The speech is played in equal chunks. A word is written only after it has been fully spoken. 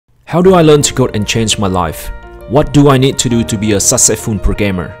How do I learn to code and change my life? What do I need to do to be a successful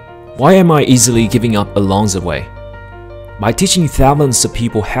programmer? Why am I easily giving up along the way? By teaching thousands of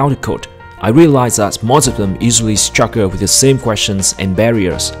people how to code, I realized that most of them usually struggle with the same questions and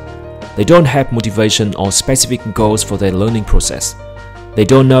barriers. They don't have motivation or specific goals for their learning process. They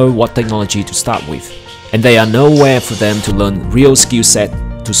don't know what technology to start with, and there are nowhere for them to learn real skill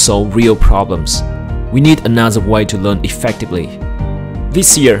set to solve real problems. We need another way to learn effectively.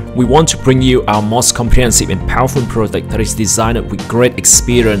 This year, we want to bring you our most comprehensive and powerful product that is designed with great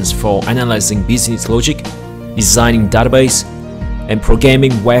experience for analyzing business logic, designing database, and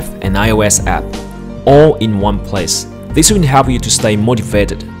programming web and iOS app, all in one place. This will help you to stay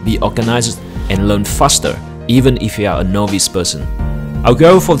motivated, be organized, and learn faster, even if you are a novice person. Our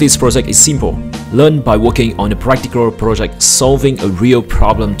goal for this project is simple: learn by working on a practical project solving a real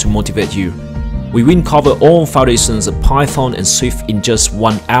problem to motivate you. We will cover all foundations of Python and Swift in just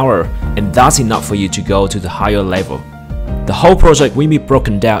 1 hour, and that's enough for you to go to the higher level. The whole project will be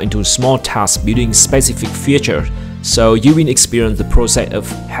broken down into small tasks building specific features, so you will experience the process of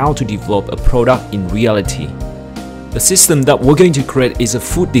how to develop a product in reality. The system that we're going to create is a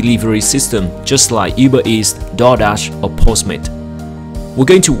food delivery system, just like UberEats, DoorDash, or Postmates. We're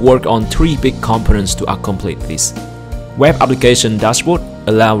going to work on 3 big components to accomplish this. Web application dashboard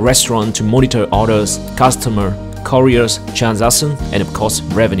allow restaurants to monitor orders, customer, couriers, transactions, and of course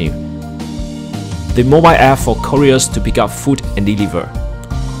revenue. The mobile app for couriers to pick up food and deliver.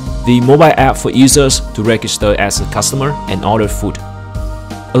 The mobile app for users to register as a customer and order food.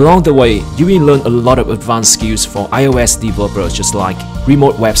 Along the way, you will learn a lot of advanced skills for iOS developers, just like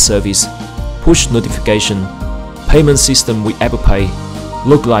remote web service, push notification, payment system with Apple Pay,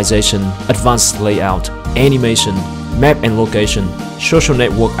 localization, advanced layout, animation, map and location, social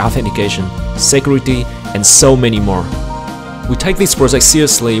network authentication, security, and so many more. We take this project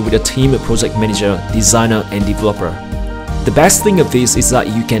seriously with a team of project manager, designer, and developer. The best thing of this is that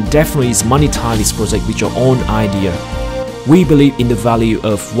you can definitely monetize this project with your own idea. We believe in the value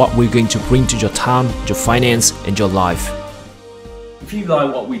of what we're going to bring to your time, your finance, and your life. If you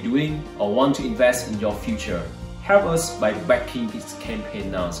like what we're doing or want to invest in your future, help us by backing this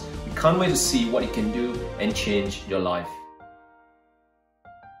campaign now. We can't wait to see what it can do and change your life.